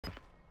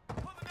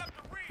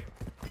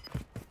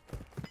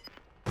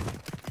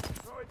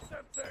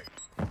Enemy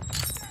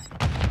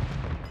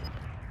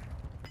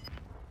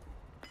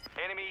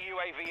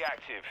UAV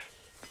active.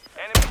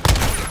 Enemy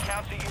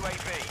counter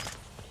UAV.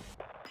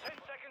 10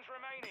 seconds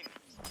remaining.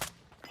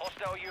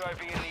 Hostile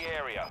UAV in the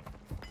area.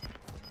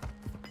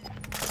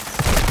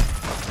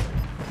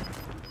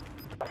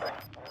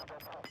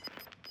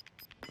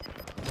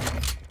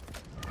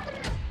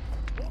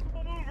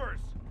 Multiple movers.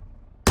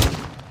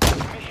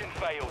 Mission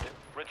failed.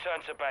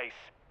 Return to base.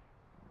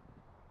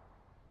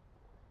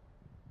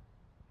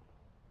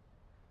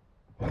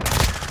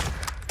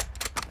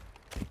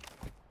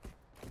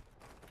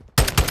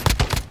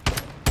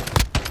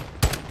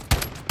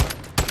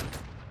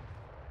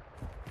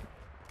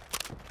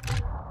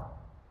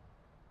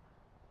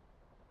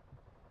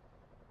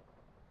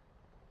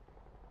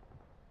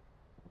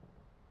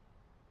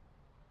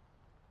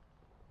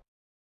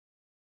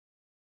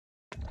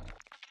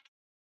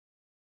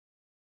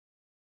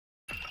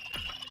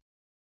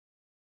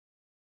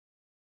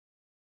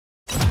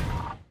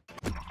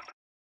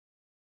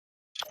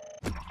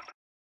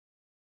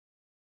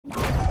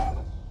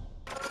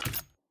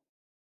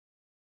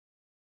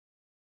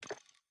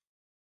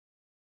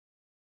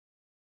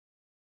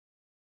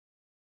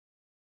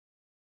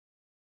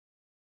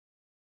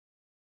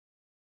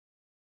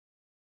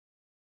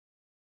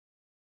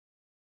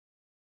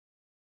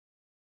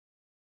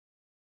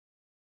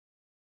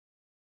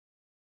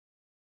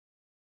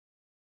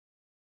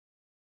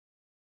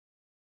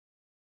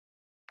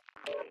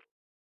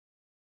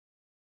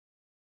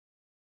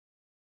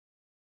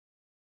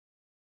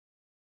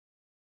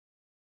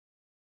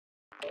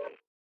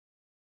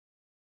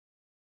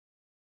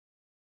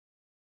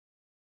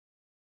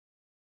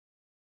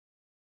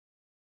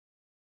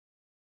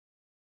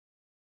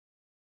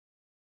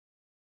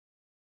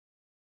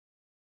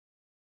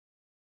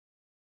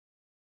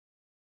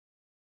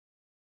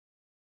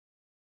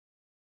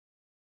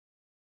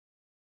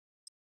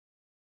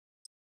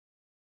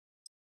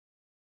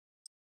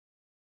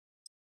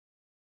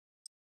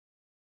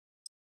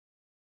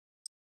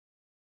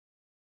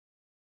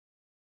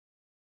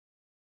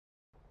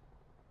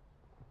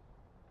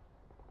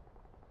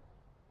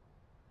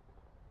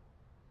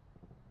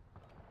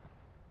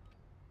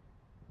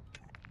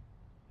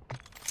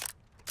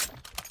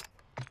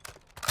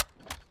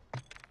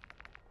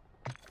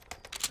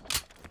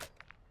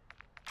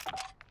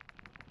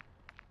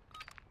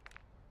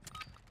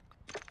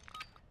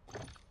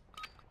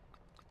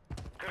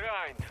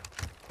 Grind.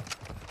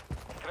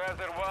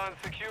 Treasure 1,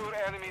 secure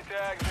enemy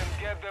tags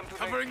and get them to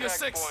Covering the the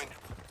six. checkpoint.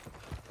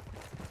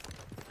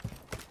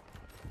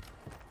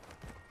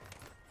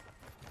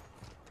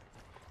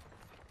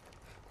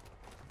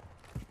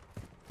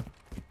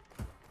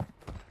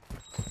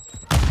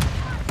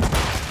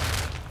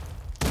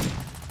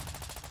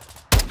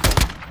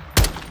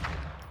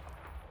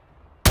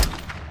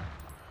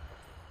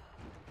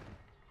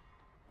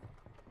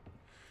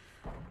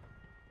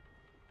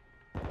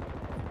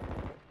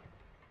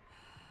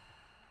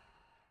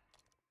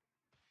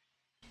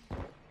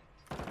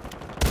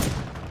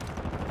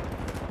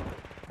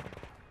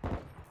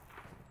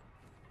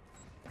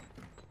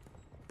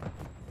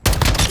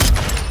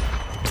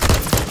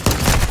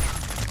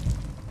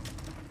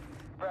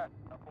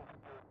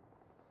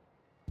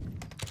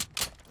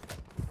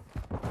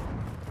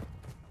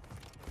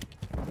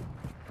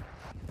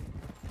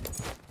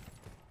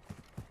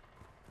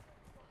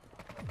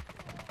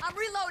 I'm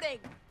reloading!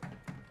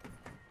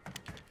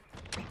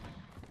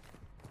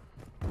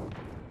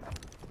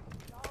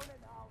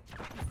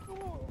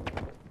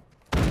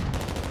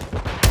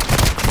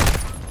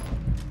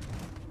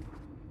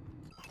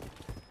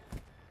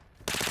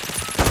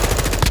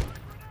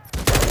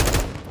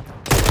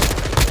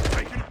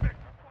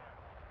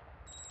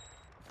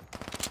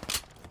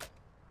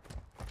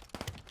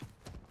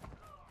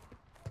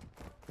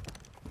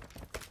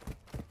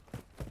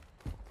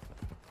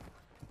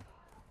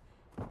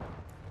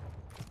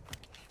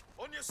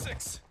 On your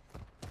six.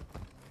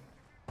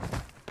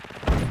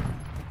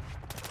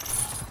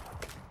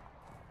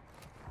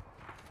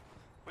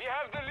 We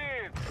have the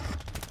lead.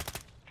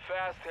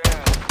 Fast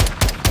hands.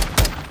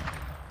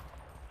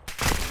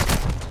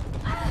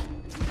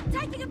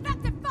 Taking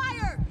effective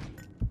fire!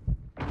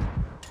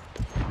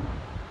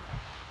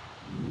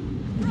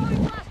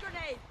 Throwing blast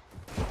grenade!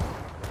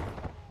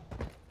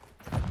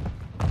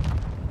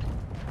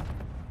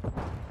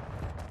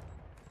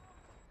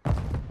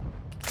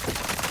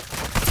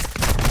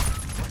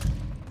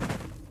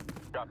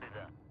 Copy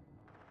that.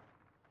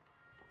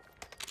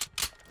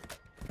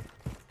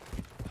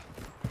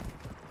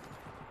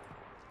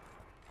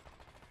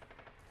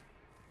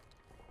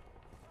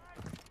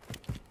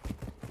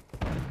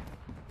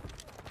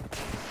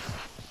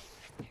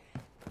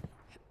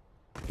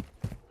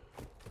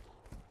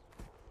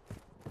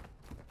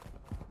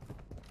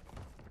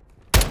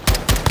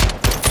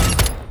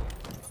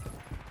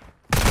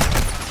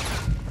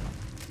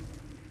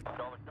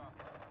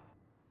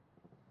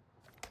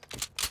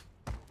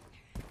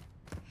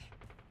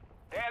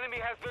 The enemy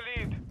has the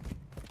lead.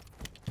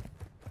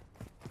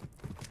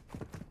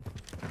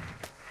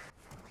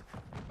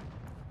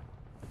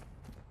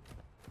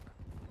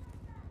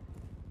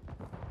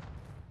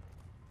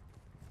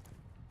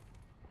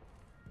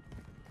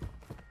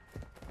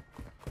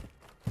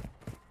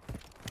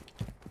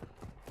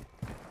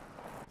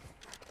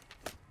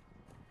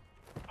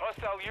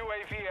 Hostile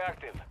UAV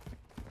active.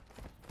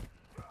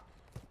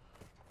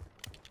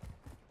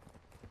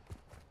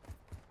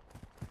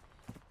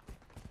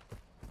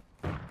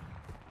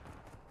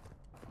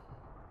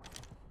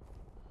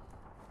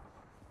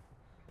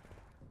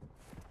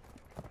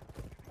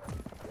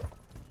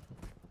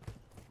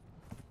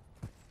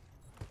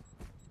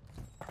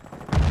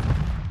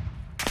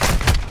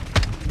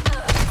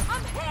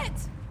 I'm hit!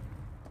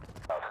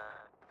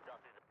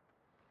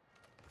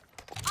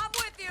 I'm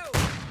with you!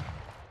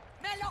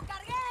 ¡Me lo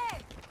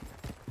cargué!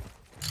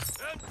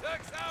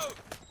 Semtex out!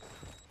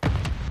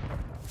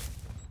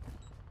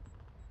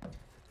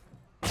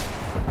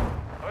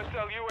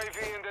 Hostile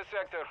UAV in the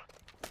sector.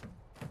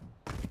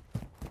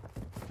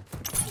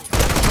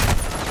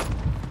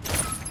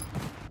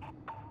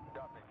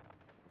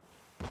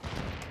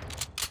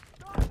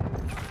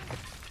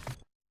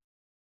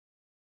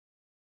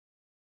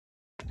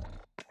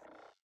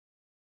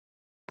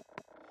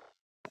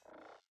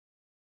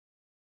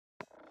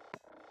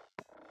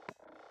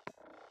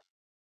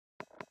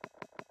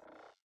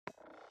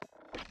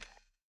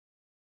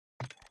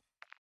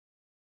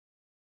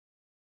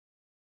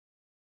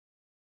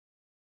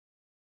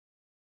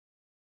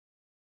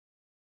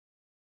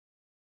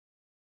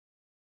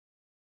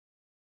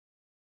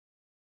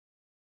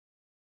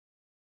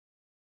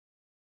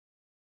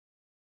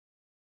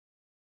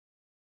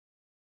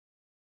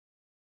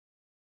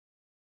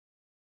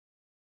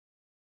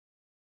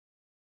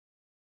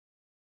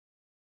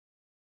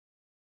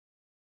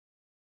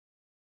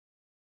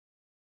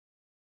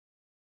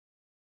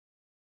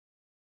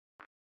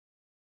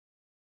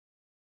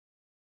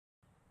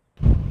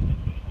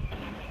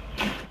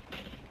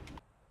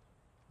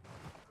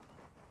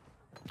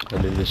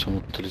 Allez, laisse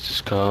monter les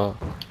escas.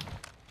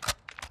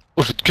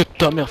 Oh, j'ai cut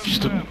ta mère, fils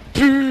de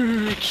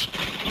pute! Find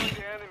the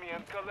enemy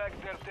and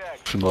collect their tags.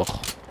 Je suis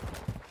mort.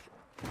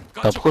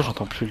 Ah, pourquoi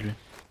j'entends plus lui?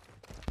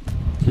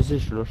 Si,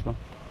 je suis là.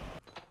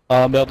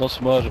 Ah merde, non,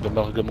 c'est moi, j'avais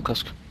mal réglé mon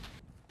casque.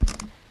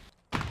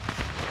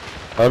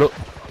 Allo?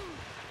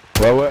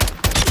 Ouais.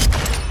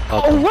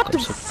 Ah, Oh, what the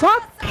comme ça.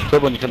 fuck? Ouais,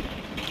 bon, nickel.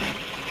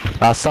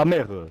 Ah, sa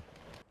mère.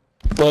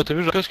 Ouais, t'as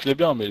vu, le casque il est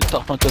bien, mais il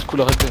tarpe un casque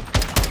cool à régler.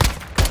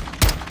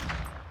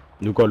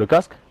 De quoi, le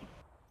casque?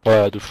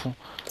 Ouais, de fou.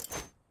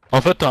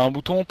 En fait, t'as un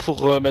bouton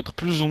pour mettre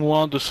plus ou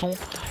moins de son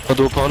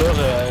de haut-parleur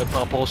et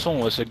par rapport au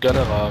son, ouais, c'est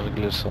galère à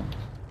régler ça.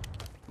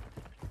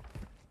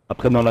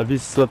 Après, dans la vie,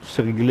 soit tu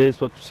sais régler,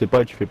 soit tu sais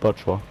pas et tu fais pas de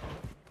choix.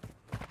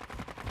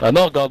 Ah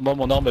non, regarde, moi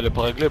mon arme elle est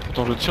pas réglée,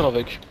 pourtant je tire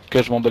avec.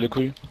 Ok, je m'en bats les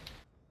couilles.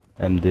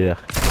 MDR.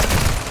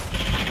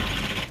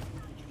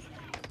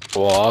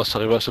 Ouah, ça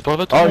arrive à se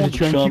parler tout Ah, le j'ai monde,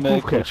 tué un depuis petit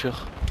mec, coup, frère. on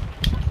tire.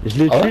 Je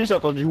l'ai Ah tué, ouais j'ai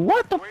entendu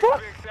what the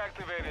fuck? Wingfix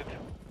activated.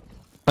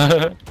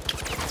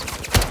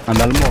 Un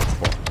allemand, je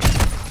crois.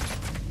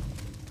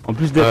 En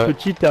plus d'être Ouais.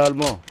 petit, t'es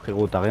allemand,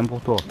 frérot, t'as rien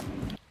pour toi.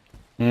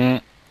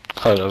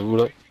 Ah, j'avoue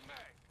là.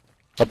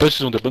 Après,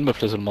 ils ont des bonnes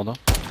meufs les Allemandes. Hein.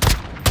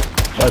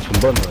 Ouais, elles sont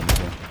bonnes, ouais.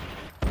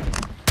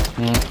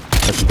 Mais... Hmm.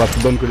 Elles sont pas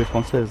plus bonnes que les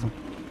françaises.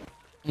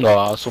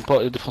 Non, elles sont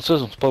pas... les françaises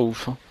sont pas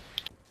ouf. Hein.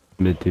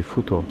 Mais t'es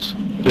fou, toi.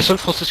 Les seules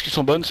françaises qui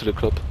sont bonnes, c'est les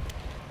clopes.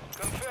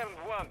 Confirmed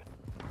one.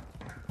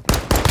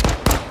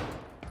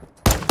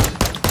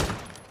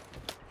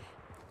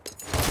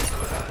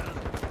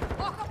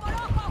 ¡Ojo por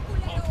ojo,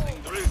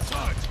 culero!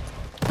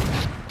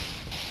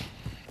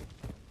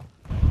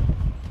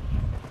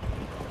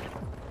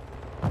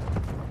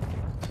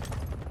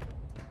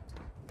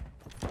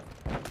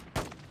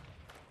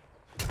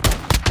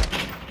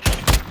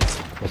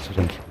 Ouais, c'est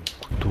un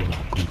couteau, là,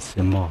 comme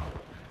c'est mort.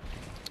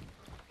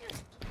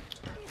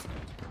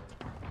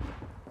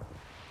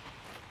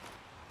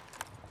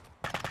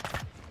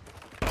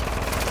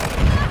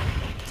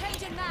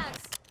 Changing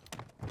mags!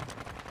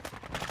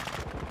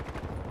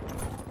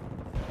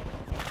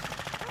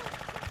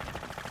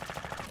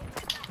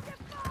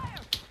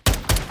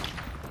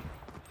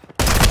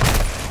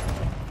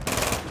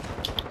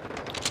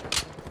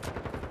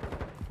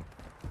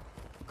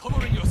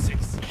 Covering your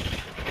six.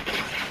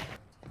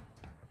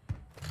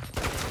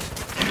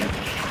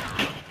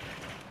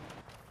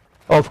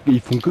 Oh, ils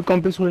font que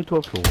camper sur les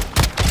toits, frérot.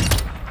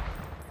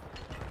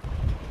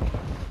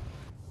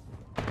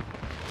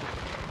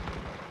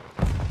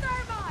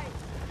 Thermite!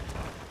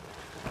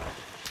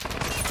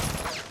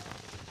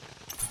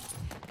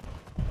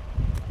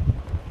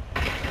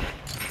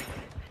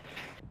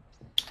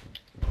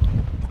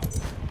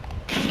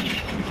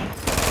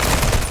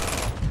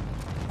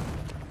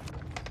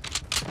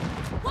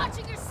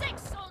 Watching your six,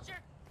 soldier!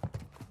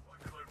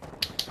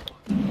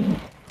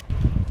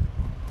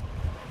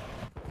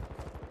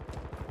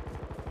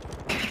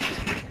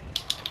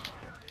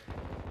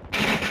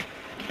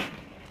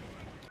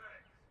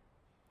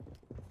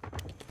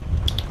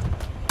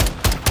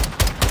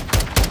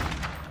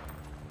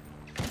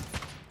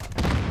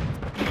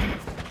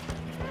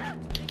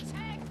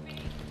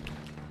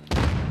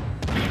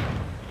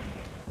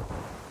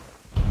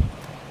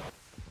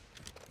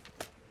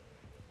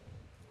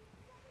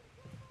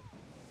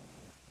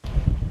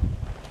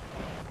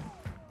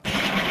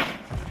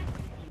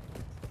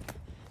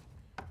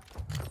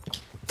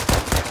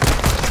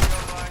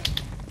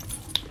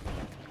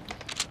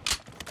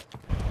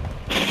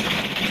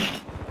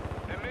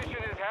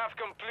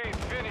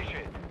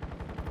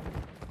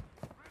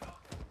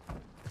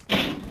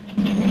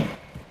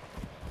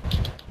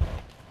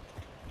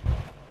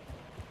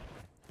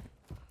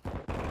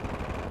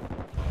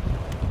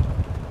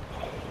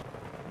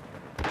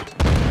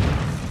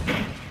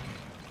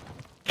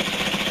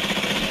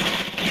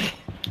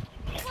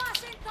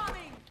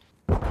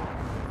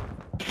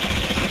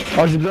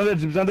 Oh, j'ai besoin d'aide,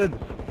 j'ai besoin d'aide.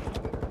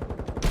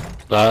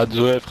 Ah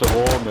désolé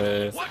frérot,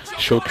 mais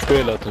je suis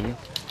occupé là, t'as vu.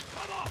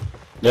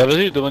 Mais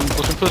vas-y, demande une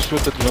prochaine fois si tu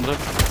veux, peut-être que je viendrai.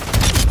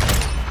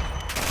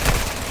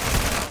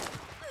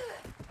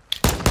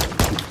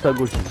 Tout à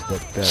gauche, il se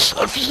faire.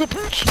 Sale fils de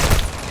pute.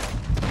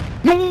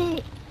 Non.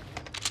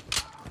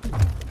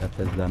 Ça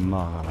fait de la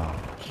marre là.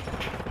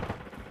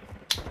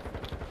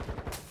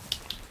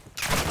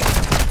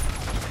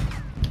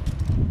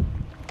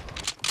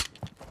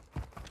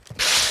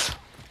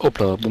 Hop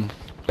là, boum.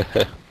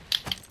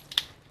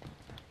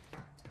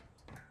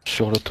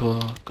 Sur le toit,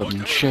 comme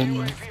une chienne.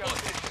 UAV on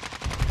station.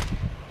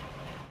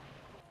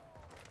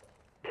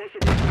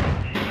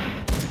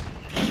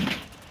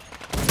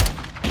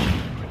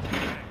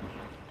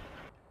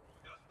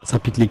 Ça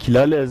pique les kills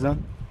à l'aise, hein.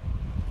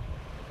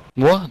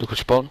 Moi? De quoi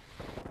tu parles?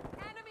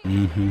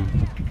 Mhm.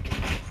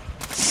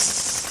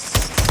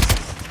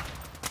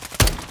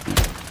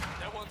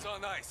 That one's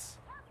on ice.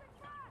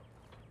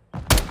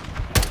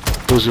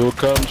 Posé au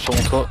calme sur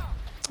mon toit.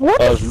 What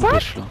Ah, the je me fuck?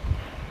 pêche là.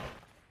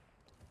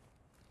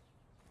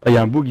 Ah,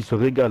 y'a un bug, il se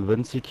régale,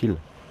 26 kills.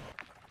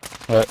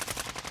 Ouais.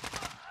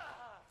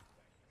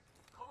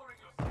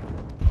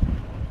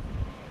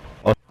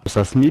 Oh,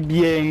 ça se met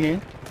bien, hein.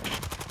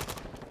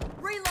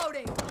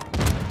 Reloading.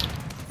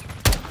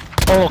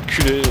 Oh,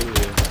 enculé.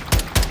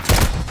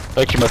 Le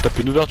mec il m'a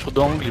tapé une ouverture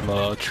d'angle, il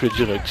m'a tué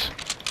direct.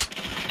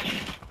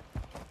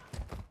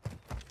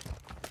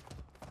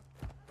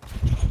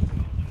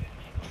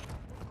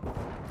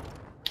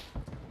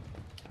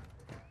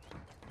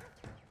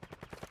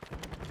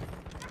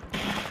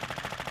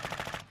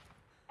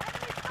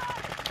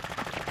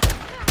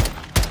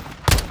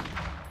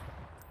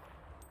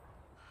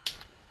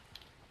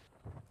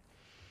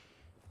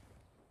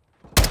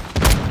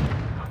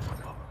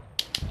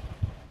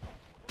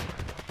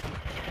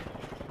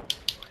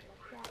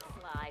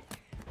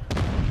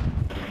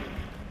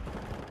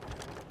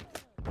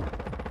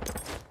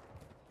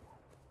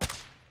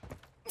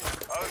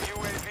 Our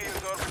UAV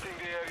is orbiting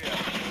the area.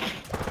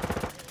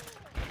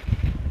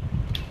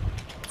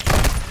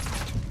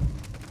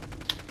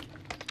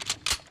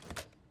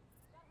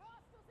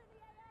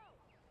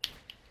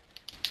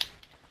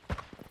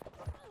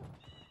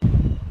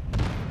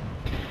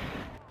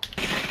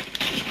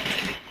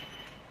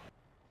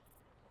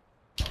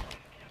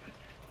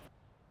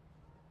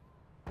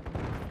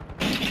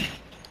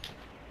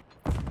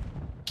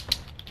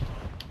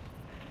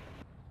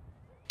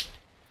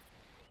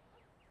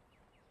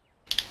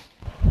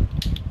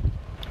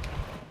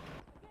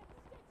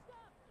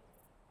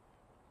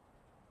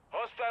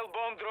 Hostile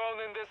bomb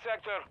drone in this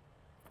sector.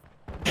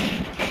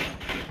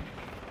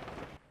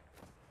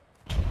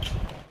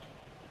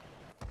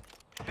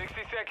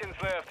 60 seconds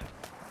left.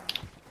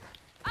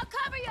 I'll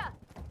cover you.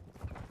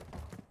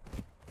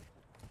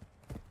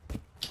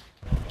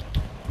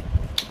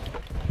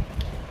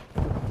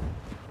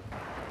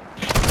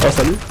 Oh,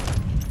 salut.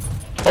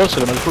 Oh, c'est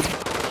la malfaute.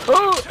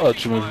 Oh ah,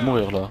 tu m'as vu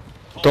mourir là.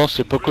 Attends,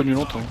 c'est pas connu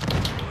longtemps.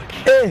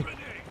 Eh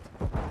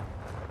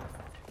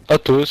Ah,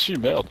 toi aussi,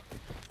 merde.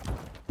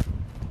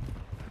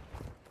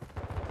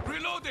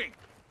 Reloading!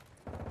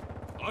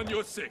 On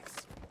your six.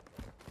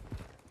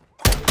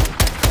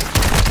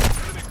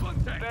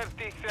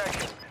 30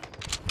 seconds.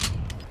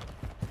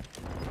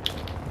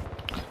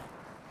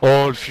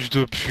 Oh, le fils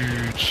de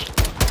pute.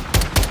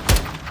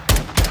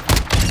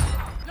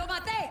 Lo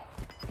maté.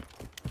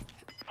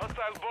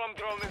 Hostile bomb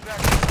drone is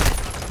active.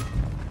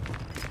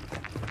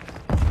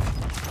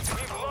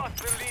 We've lost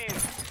the lead.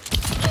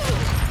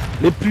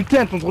 Mais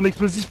putain, ton drone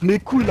explosif, mes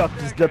couilles là,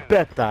 fils de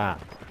pète, hein.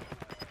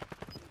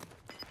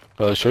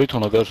 Salut ton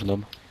langage, jeune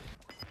homme.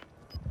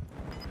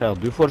 Frère,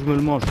 2 fois je me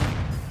le mange.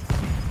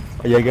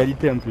 Ah, y'a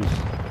égalité en plus.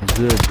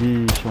 2,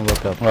 10, on va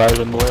faire. Ouais, je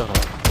viens de mourir là.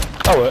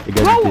 Ah ouais.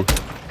 Égalité.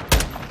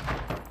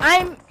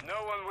 I'm No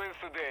one wins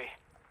today.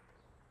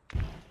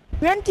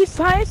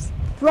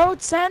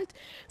 25%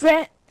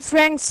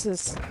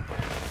 Francis.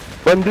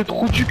 Bande de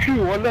trous du cul,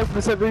 voilà,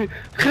 vous savez.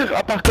 Frère,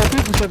 à part taper,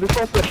 vous savez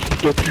pas faire,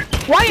 fils de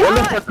pute. Why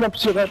Voilà, are ça clappe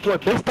sur un toit.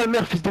 Baisse ta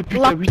mère, fils de pute.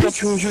 la T'as 8 ans,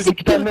 tu es au jeu,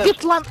 nique ta mère.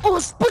 siktir lan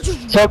os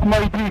Suck my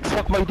dick, tu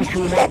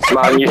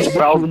vois. Man, you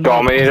spelled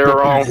Dominator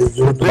wrong.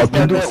 Baisse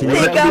ta mère,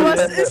 Digga,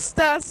 was ist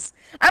das?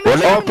 I'm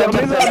Voilà, a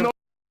terminé, non.